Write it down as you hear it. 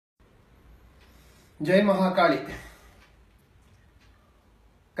ಜೈ ಮಹಾಕಾಳಿ.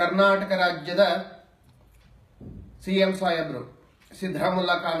 ಕರ್ನಾಟಕ ರಾಜ್ಯದ ಸಿಎಂ ಸಾಹೇಬರು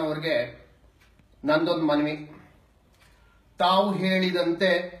ಸಿದ್ದರಾಮಯ್ಯ ಖಾನ್ ಅವರಿಗೆ ನಂದೊಂದು ಮನವಿ. ತಾವು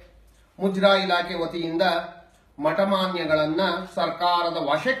ಹೇಳಿದಂತೆ ಮುಜರಾ ಇಲಾಖೆ ವತಿಯಿಂದ ಮಠಮಾನ್ಯಗಳನ್ನ ಸರ್ಕಾರದ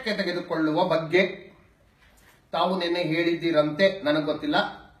ವಶಕ್ಕೆ ತೆಗೆದುಕೊಳ್ಳುವ ಬಗ್ಗೆ ತಾವು ನಿನ್ನೆ ಹೇಳಿದ್ದೀರಂತೆ, ನನಗೆ ಗೊತ್ತಿಲ್ಲ,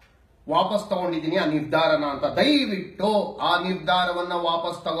 ವಾಪಸ್ ತಗೊಂಡಿದ್ದೀನಿ ಆ ನಿರ್ಧಾರನ ಅಂತ. ದಯವಿಟ್ಟು ಆ ನಿರ್ಧಾರವನ್ನ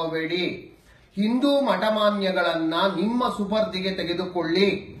ವಾಪಸ್ ತಗೋಬೇಡಿ. ಹಿಂದೂ ಮಠಮಾನ್ಯಗಳನ್ನ ನಿಮ್ಮ ಸುಪರ್ದಿಗೆ ತೆಗೆದುಕೊಳ್ಳಿ.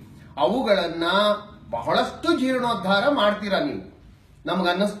 ಅವುಗಳನ್ನ ಬಹಳಷ್ಟು ಜೀರ್ಣೋದ್ಧಾರ ಮಾಡ್ತೀರಾ ನೀವು,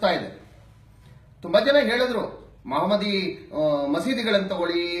 ನಮಗನ್ನಿಸ್ತಾ ಇದೆ. ತುಂಬಾ ಜನ ಹೇಳಿದ್ರು ಮಹಮ್ಮದಿ ಮಸೀದಿಗಳನ್ನ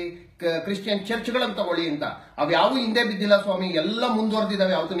ತಗೊಳ್ಳಿ, ಕ್ರಿಶ್ಚಿಯನ್ ಚರ್ಚ್ಗಳನ್ನ ತಗೊಳ್ಳಿ ಅಂತ. ಅವ್ಯಾವು ಹಿಂದೆ ಬಿದ್ದಿಲ್ಲ ಸ್ವಾಮಿ, ಎಲ್ಲ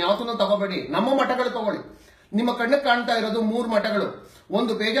ಮುಂದುವರೆದಿದ್ದಾವೆ. ಯಾವತ್ತೂ ತಗೋಬೇಡಿ, ನಮ್ಮ ಮಠಗಳು ತಗೊಳ್ಳಿ. ನಿಮ್ಮ ಕಣ್ಣಿಗೆ ಕಾಣ್ತಾ ಇರೋದು 3 ಮಠಗಳು.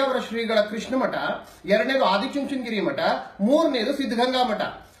 ಒಂದು ಪೇಜಾವರ ಶ್ರೀಗಳ ಕೃಷ್ಣ ಮಠ, ಎರಡನೇದು ಆದಿಚುಂಚನಗಿರಿ ಮಠ, ಮೂರನೇದು ಸಿದ್ಧಗಂಗಾ ಮಠ.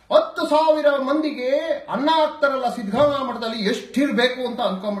 10,000 ಮಂದಿಗೆ ಅನ್ನ ಹಾಕ್ತಾರಲ್ಲ ಸಿದ್ಧಗಂಗಾ ಮಠದಲ್ಲಿ, ಎಷ್ಟಿರ್ಬೇಕು ಅಂತ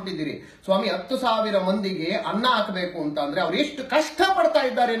ಅನ್ಕೊಂಡ್ಬಿಟ್ಟಿದ್ದೀರಿ ಸ್ವಾಮಿ. 10,000 ಮಂದಿಗೆ ಅನ್ನ ಹಾಕಬೇಕು ಅಂತ ಅಂದ್ರೆ ಅವ್ರು ಎಷ್ಟು ಕಷ್ಟ ಪಡ್ತಾ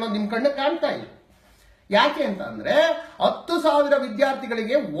ಇದ್ದಾರೆ ಅನ್ನೋದು ನಿಮ್ ಕಣ್ಣಿಗೆ ಕಾಣ್ತಾ ಇಲ್ಲ. ಯಾಕೆ ಅಂತ ಅಂದ್ರೆ 10,000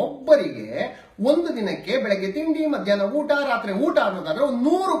 ವಿದ್ಯಾರ್ಥಿಗಳಿಗೆ ಒಬ್ಬರಿಗೆ ಒಂದು ದಿನಕ್ಕೆ ಬೆಳಗ್ಗೆ ತಿಂಡಿ, ಮಧ್ಯಾಹ್ನ ಊಟ, ರಾತ್ರಿ ಊಟ ಅನ್ನೋದಾದ್ರೆ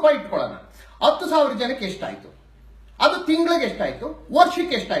 100 ರೂಪಾಯಿ ಇಟ್ಕೊಳ್ಳೋಣ. 10,000 ಜನಕ್ಕೆ ಎಷ್ಟಾಯ್ತು? ಅದು ತಿಂಗಳಿಗೆ ಎಷ್ಟಾಯ್ತು?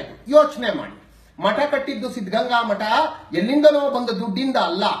 ವರ್ಷಕ್ಕೆ ಎಷ್ಟಾಯ್ತು? ಯೋಚನೆ ಮಾಡಿ. ಮಠ ಕಟ್ಟಿದ್ದು ಸಿದ್ಧಗಂಗಾ ಮಠ ಎಲ್ಲಿಂದನೋ ಬಂದ ದುಡ್ಡಿಂದ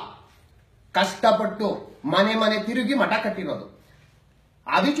ಅಲ್ಲ, ಕಷ್ಟಪಟ್ಟು ಮನೆ ಮನೆ ತಿರುಗಿ ಮಠ ಕಟ್ಟಿರೋದು.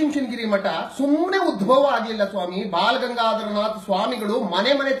 ಆದಿಚುಂಚನಗಿರಿ ಮಠ ಸುಮ್ಮನೆ ಉದ್ಭವ ಆಗಲಿಲ್ಲ ಸ್ವಾಮಿ. ಬಾಲಗಂಗಾಧರನಾಥ ಸ್ವಾಮಿಗಳು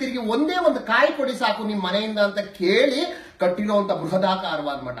ಮನೆ ಮನೆ ತಿರುಗಿ ಒಂದೇ ಒಂದು ಕಾಯಿ ಕೊಡಿ ಸಾಕು ನಿಮ್ಮ ಮನೆಯಿಂದ ಅಂತ ಕೇಳಿ ಕಟ್ಟಿರುವಂತ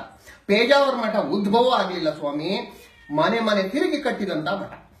ಬೃಹದಾಕಾರವಾದ ಮಠ. ಪೇಜಾವರ ಮಠ ಉದ್ಭವ ಆಗಲಿಲ್ಲ ಸ್ವಾಮಿ, ಮನೆ ಮನೆ ತಿರುಗಿ ಕಟ್ಟಿದಂತ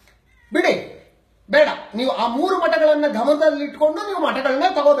ಮಠ. ಬಿಡಿ, ಬೇಡ. ನೀವು ಆ 3 ಮಠಗಳನ್ನ ಗಮನದಲ್ಲಿಟ್ಕೊಂಡು ನೀವು ಮಠಗಳನ್ನ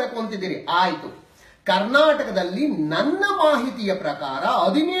ತಗೋಬೇಕು ಅಂತಿದ್ದೀರಿ. ಆಯ್ತು. ಕರ್ನಾಟಕದಲ್ಲಿ ನನ್ನ ಮಾಹಿತಿಯ ಪ್ರಕಾರ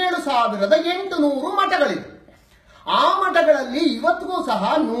 17,800 ಮಠಗಳಿವೆ. ಆ ಮಠಗಳಲ್ಲಿ ಇವತ್ತಿಗೂ ಸಹ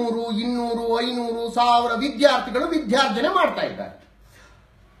 100, 200, 500, 1000 ವಿದ್ಯಾರ್ಥಿಗಳು ವಿದ್ಯಾರ್ಜನೆ ಮಾಡ್ತಾ ಇದ್ದಾರೆ.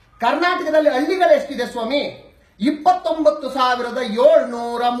 ಕರ್ನಾಟಕದಲ್ಲಿ ಹಳ್ಳಿಗಳು ಎಷ್ಟಿದೆ ಸ್ವಾಮಿ?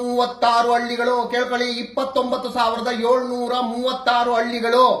 29,736 ಹಳ್ಳಿಗಳು. ಕೇಳ್ಕೊಳ್ಳಿ, 29,736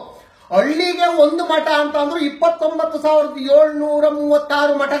 ಹಳ್ಳಿಗಳು. ಹಳ್ಳಿಗೆ ಒಂದು ಮಠ ಅಂತ ಅಂದ್ರೂ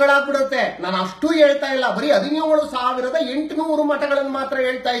 29,736 ಮಠಗಳಾಗ್ಬಿಡುತ್ತೆ. ನಾನು ಅಷ್ಟು ಹೇಳ್ತಾ ಇಲ್ಲ, ಬರೀ 17,800 ಮಠಗಳನ್ನು ಮಾತ್ರ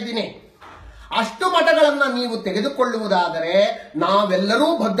ಹೇಳ್ತಾ ಇದ್ದೀನಿ. ಅಷ್ಟು ಮಠಗಳನ್ನ ನೀವು ತೆಗೆದುಕೊಳ್ಳುವುದಾದರೆ ನಾವೆಲ್ಲರೂ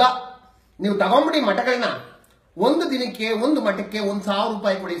ಬದ್ಧ. ನೀವು ತಗೊಂಬಿಡಿ ಮಠಗಳನ್ನ. ಒಂದು ದಿನಕ್ಕೆ ಒಂದು ಮಠಕ್ಕೆ 1,000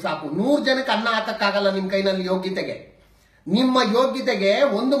 ರೂಪಾಯಿ ಕೊಡಿ ಸಾಕು. 100 ಜನಕ್ಕೆ ಅನ್ನ ಹಾಕಕ್ಕಾಗಲ್ಲ ನಿಮ್ಮ ಕೈನಲ್ಲಿ ಯೋಗ್ಯತೆಗೆ. ನಿಮ್ಮ ಯೋಗ್ಯತೆಗೆ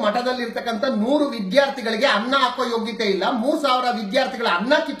ಒಂದು ಮಠದಲ್ಲಿರ್ತಕ್ಕಂಥ 100 ವಿದ್ಯಾರ್ಥಿಗಳಿಗೆ ಅನ್ನ ಹಾಕೋ ಯೋಗ್ಯತೆ ಇಲ್ಲ. 3,000 ವಿದ್ಯಾರ್ಥಿಗಳ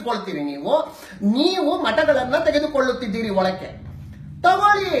ಅನ್ನ ಕಿತ್ಕೊಳ್ತೀರಿ ನೀವು ಮಠಗಳನ್ನ ತೆಗೆದುಕೊಳ್ಳುತ್ತಿದ್ದೀರಿ ಒಳಕ್ಕೆ.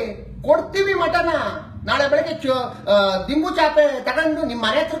 ತಗೊಳ್ಳಿ, ಕೊಡ್ತೀವಿ ಮಠನ. ನಾಳೆ ಬೆಳಗ್ಗೆ ದಿಂಬು ಚಾಪೆ ತಗೊಂಡು ನಿಮ್ಮ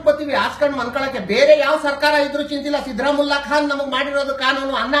ಮನೆ ಹತ್ರಕ್ಕೆ ಬರ್ತೀವಿ ಹಾಸ್ಕೊಂಡು ಮನ್ಕೊಳಕ್ಕೆ. ಬೇರೆ ಯಾವ ಸರ್ಕಾರ ಇದ್ರೂ ಚಿಂತಿಲ್ಲ, ಸಿದ್ದರಾಮಯ್ಯ ಖಾನ್ ನಮಗೆ ಮಾಡಿರೋದು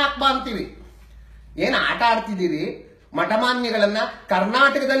ಕಾನೂನು, ಅನ್ನ ಹಾಕ್ಬಾ ಅಂತೀವಿ. ಏನ್ ಆಟ ಆಡ್ತಿದ್ದೀರಿ ಮಠಮಾನ್ಯಗಳನ್ನ?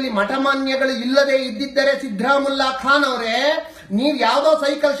 ಕರ್ನಾಟಕದಲ್ಲಿ ಮಠಮಾನ್ಯಗಳು ಇಲ್ಲದೆ ಇದ್ದಿದ್ದರೆ ಸಿದ್ದರಾಮಯ್ಯ ಖಾನ್ ಅವರೇ, ನೀವ್ ಯಾವ್ದೋ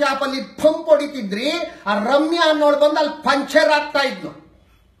ಸೈಕಲ್ ಶಾಪ್ ಅಲ್ಲಿ ಪಂಪ್ ಹೊಡಿತಿದ್ರಿ, ಆ ರಮ್ಯಾ ಅನ್ನೋಳು ಬಂದು ಅಲ್ಲಿ ಪಂಚರ್ ಆಗ್ತಾ ಇದ್ಲು.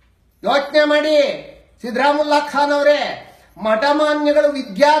 ಯೋಚನೆ ಮಾಡಿ ಸಿದ್ದರಾಮಯ್ಯ ಖಾನ್ ಅವರೇ, ಮಠಮಾನ್ಯಗಳು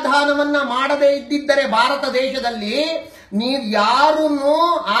ವಿದ್ಯಾದಾನವನ್ನ ಮಾಡದೇ ಇದ್ದಿದ್ದರೆ ಭಾರತ ದೇಶದಲ್ಲಿ ನೀವ್ ಯಾರನ್ನು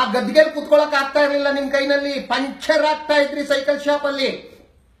ಆ ಗದ್ಗೆಲ್ ಕುತ್ಕೊಳಕ್ ಆಗ್ತಾ ಇರಲಿಲ್ಲ. ನಿಮ್ ಕೈನಲ್ಲಿ ಪಂಚರ್ ಆಗ್ತಾ ಇದ್ರಿ ಸೈಕಲ್ ಶಾಪ್ ಅಲ್ಲಿ.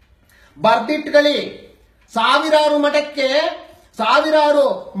 ಬರ್ದಿಟ್ಕೊಳ್ಳಿ, ಸಾವಿರಾರು ಮಠಕ್ಕೆ ಸಾವಿರಾರು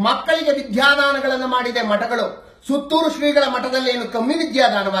ಮಕ್ಕಳಿಗೆ ವಿದ್ಯಾದಾನಗಳನ್ನು ಮಾಡಿದೆ ಮಠಗಳು. ಸುತ್ತೂರು ಶ್ರೀಗಳ ಮಠದಲ್ಲಿ ಏನು ಕಮ್ಮಿ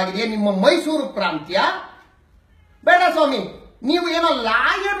ವಿದ್ಯಾದಾನವಾಗಿದೆ? ನಿಮ್ಮ ಮೈಸೂರು ಪ್ರಾಂತ್ಯ ಬೇಡ ಸ್ವಾಮಿ. ನೀವು ಏನೋ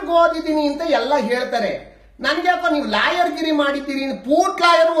ಲಾಯರ್ಗೆ ಓದಿದ್ದೀನಿ ಅಂತ ಎಲ್ಲ ಹೇಳ್ತಾರೆ. ನನ್ಗ್ಯಾಕೋ ನೀವು ಲಾಯರ್ಗಿರಿ ಮಾಡಿದ್ದೀರಿ. ಪೂಟ್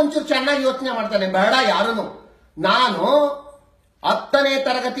ಲಾಯರ್ ಒಂಚೂರು ಚೆನ್ನಾಗಿ ಯೋಚನೆ ಮಾಡ್ತಾನೆ. ಬೇಡ ಯಾರನು. ನಾನು 10ನೇ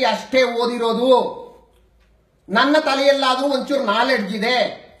ತರಗತಿ ಅಷ್ಟೇ ಓದಿರೋದು. ನನ್ನ ತಲೆಯಲ್ಲಾದ್ರೂ ಒಂಚೂರು ನಾಲೆಡ್ಜ್ ಇದೆ.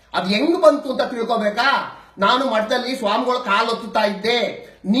 ಅದು ಹೆಂಗ್ ಬಂತು ಅಂತ ತಿಳ್ಕೋಬೇಕಾ? ನಾನು ಮಠದಲ್ಲಿ ಸ್ವಾಮಿಗಳು ಕಾಲೊತ್ತುತ್ತಾ ಇದ್ದೆ.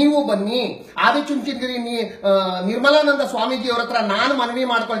 ನೀವು ಬನ್ನಿ, ಆದಿಚುಂಚನಗಿರಿ ನಿರ್ಮಲಾನಂದ ಸ್ವಾಮೀಜಿಯವರ ಹತ್ರ ನಾನು ಮನವಿ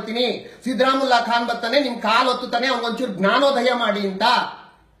ಮಾಡ್ಕೊಳ್ತೀನಿ. ಸಿದ್ದರಾಮಯ್ಯ ಖಾನ್ ಬರ್ತಾನೆ, ನಿಮ್ ಕಾಲೊತ್ತುತ್ತಾನೆ, ಅವ್ನಿಗೊಂಚೂರು ಜ್ಞಾನೋದಯ ಮಾಡಿ ಅಂತ.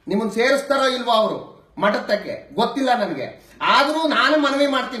 ನಿಮ್ಮನ್ನ ಸೇರಿಸ್ತಾರೋ ಇಲ್ವೋ ಅವರು ಮಠಕ್ಕೆ ಗೊತ್ತಿಲ್ಲ ನನಗೆ. ಆದ್ರೂ ನಾನು ಮನವಿ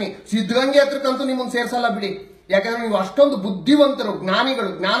ಮಾಡ್ತೀನಿ. ಸಿದ್ಧಗಂಗೆ ಹತ್ರಕ್ಕಂತೂ ನಿಮ್ಮನ್ನ ಸೇರ್ಸಲ್ಲ ಬಿಡಿ. ಯಾಕಂದ್ರೆ ನೀವು ಅಷ್ಟೊಂದು ಬುದ್ಧಿವಂತರು, ಜ್ಞಾನಿಗಳು,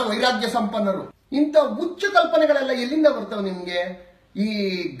 ಜ್ಞಾನ ವೈರಾಗ್ಯ ಸಂಪನ್ನರು. ಇಂಥ ಹುಚ್ಚು ಕಲ್ಪನೆಗಳೆಲ್ಲ ಎಲ್ಲಿಂದ ಬರ್ತವೆ ನಿಮ್ಗೆ? ಈ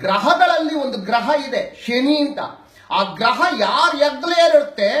ಗ್ರಹಗಳಲ್ಲಿ ಒಂದು ಗ್ರಹ ಇದೆ ಶನಿ ಅಂತ. ಆ ಗ್ರಹ ಯಾರು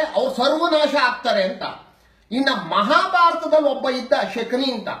ಎಗ್ಲೇರುತ್ತೆ ಅವ್ರು ಸರ್ವನಾಶ ಆಗ್ತಾರೆ ಅಂತ. ಇನ್ನ ಮಹಾಭಾರತದಲ್ಲಿ ಒಬ್ಬ ಇದ್ದ ಶಕನಿ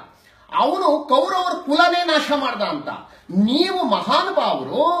ಅಂತ, ಅವನು ಕೌರವರ ಕುಲನೇ ನಾಶ ಮಾಡ್ದ ಅಂತ. ನೀವು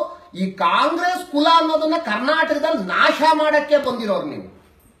ಮಹಾನುಭಾವರು ಈ ಕಾಂಗ್ರೆಸ್ ಕುಲ ಅನ್ನೋದನ್ನ ಕರ್ನಾಟಕದಲ್ಲಿ ನಾಶ ಮಾಡಕ್ಕೆ ಬಂದಿರೋರು ನೀವು.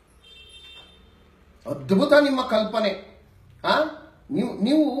 ಅದ್ಭುತ ನಿಮ್ಮ ಕಲ್ಪನೆ.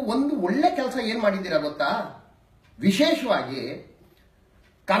 ನೀವು ಒಂದು ಒಳ್ಳೆ ಕೆಲಸ ಏನ್ ಮಾಡಿದ್ದೀರಾ ಗೊತ್ತಾ? ವಿಶೇಷವಾಗಿ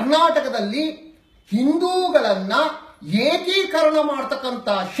ಕರ್ನಾಟಕದಲ್ಲಿ ಹಿಂದೂಗಳನ್ನ ಏಕೀಕರಣ ಮಾಡ್ತಕ್ಕಂಥ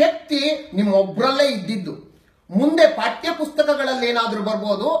ಶಕ್ತಿ ನಿಮ್ಮೊಬ್ಬರಲ್ಲೇ ಇದ್ದಿದ್ದು. ಮುಂದೆ ಪಾಠ್ಯ ಪುಸ್ತಕಗಳಲ್ಲಿ ಏನಾದ್ರೂ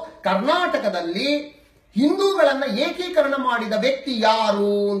ಬರ್ಬೋದು, ಕರ್ನಾಟಕದಲ್ಲಿ ಹಿಂದೂಗಳನ್ನ ಏಕೀಕರಣ ಮಾಡಿದ ವ್ಯಕ್ತಿ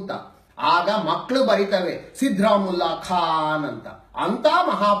ಯಾರು ಅಂತ. ಆಗ ಮಕ್ಕಳು ಬರಿತವೆ ಸಿದ್ದರಾಮುಲ್ಲಾ ಖಾನ್ ಅಂತ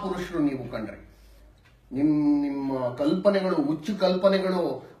ಮಹಾಪುರುಷರು ನೀವು ಕಂಡ್ರಿ. ನಿಮ್ಮ ಕಲ್ಪನೆಗಳು, ಹುಚ್ಚು ಕಲ್ಪನೆಗಳು,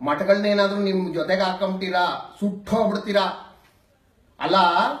 ಮಠಗಳನ್ನೇನಾದ್ರೂ ನಿಮ್ ಜೊತೆಗೆ ಹಾಕೊಂಬಿಟ್ಟಿರಾ, ಸುಟ್ಟೋಗ್ಬಿಡ್ತೀರಾ. ಅಲ್ಲ,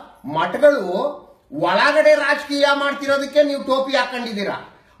 ಮಠಗಳು ಒಳಗಡೆ ರಾಜಕೀಯ ಮಾಡ್ತಿರೋದಕ್ಕೆ ನೀವು ಟೋಪಿ ಹಾಕೊಂಡಿದ್ದೀರಾ.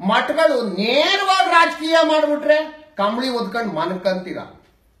 ಮಠಗಳು ನೇರವಾಗಿ ರಾಜಕೀಯ ಮಾಡ್ಬಿಟ್ರೆ ಕಂಬಳಿ ಒದ್ಕೊಂಡು ಮನ್ಕಂತೀರಾ.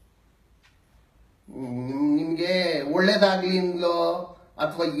 ನಿಮ್ಗೆ ಒಳ್ಳೇದಾಗ್ಲಿ ಅಂದ್ಲೋ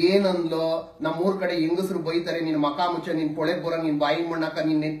ಅಥವಾ ಏನಂದ್ಲೋ, ನಮ್ಮೂರ್ ಕಡೆ ಹೆಂಗಸರು ಬೈತಾರೆ, ನಿನ್ ಮಕ ಮುಚ್ಚ, ನಿನ್ ಪೊಳೆಗ್ ಬರೋ, ನಿನ್ ಬಾಯಿ ಮಣ್ಣಾಕ,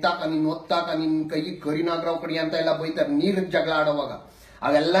 ನಿನ್ ಎತ್ತಾಕ, ನಿನ್ ಒತ್ತಾಕ, ನಿನ್ ಕೈ ಕರಿನಾಗ್ರಾವ್ ಕಡಿ ಅಂತ ಎಲ್ಲ ಬೈತಾರೆ ನೀರಿನ ಜಗಳ ಆಡುವಾಗ.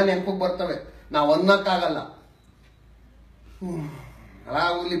 ಅವೆಲ್ಲ ನೆನಪಿಗೆ ಬರ್ತವೆ, ನಾವ್ ಅನ್ನಕ್ಕಾಗಲ್ಲ.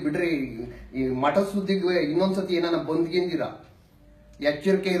 ಅಲಾಗ್ಲಿ ಬಿಡ್ರಿ. ಈ ಮಠ ಸುದ್ದಿಗೆ ಇನ್ನೊಂದ್ಸತಿ ಏನಾನ ಬಂದ್ಗಿಂದಿರ,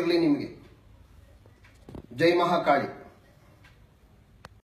 ಎಚ್ಚರಿಕೆ ಇರಲಿ ನಿಮ್ಗೆ. ಜೈ ಮಹಾಕಾಳಿ.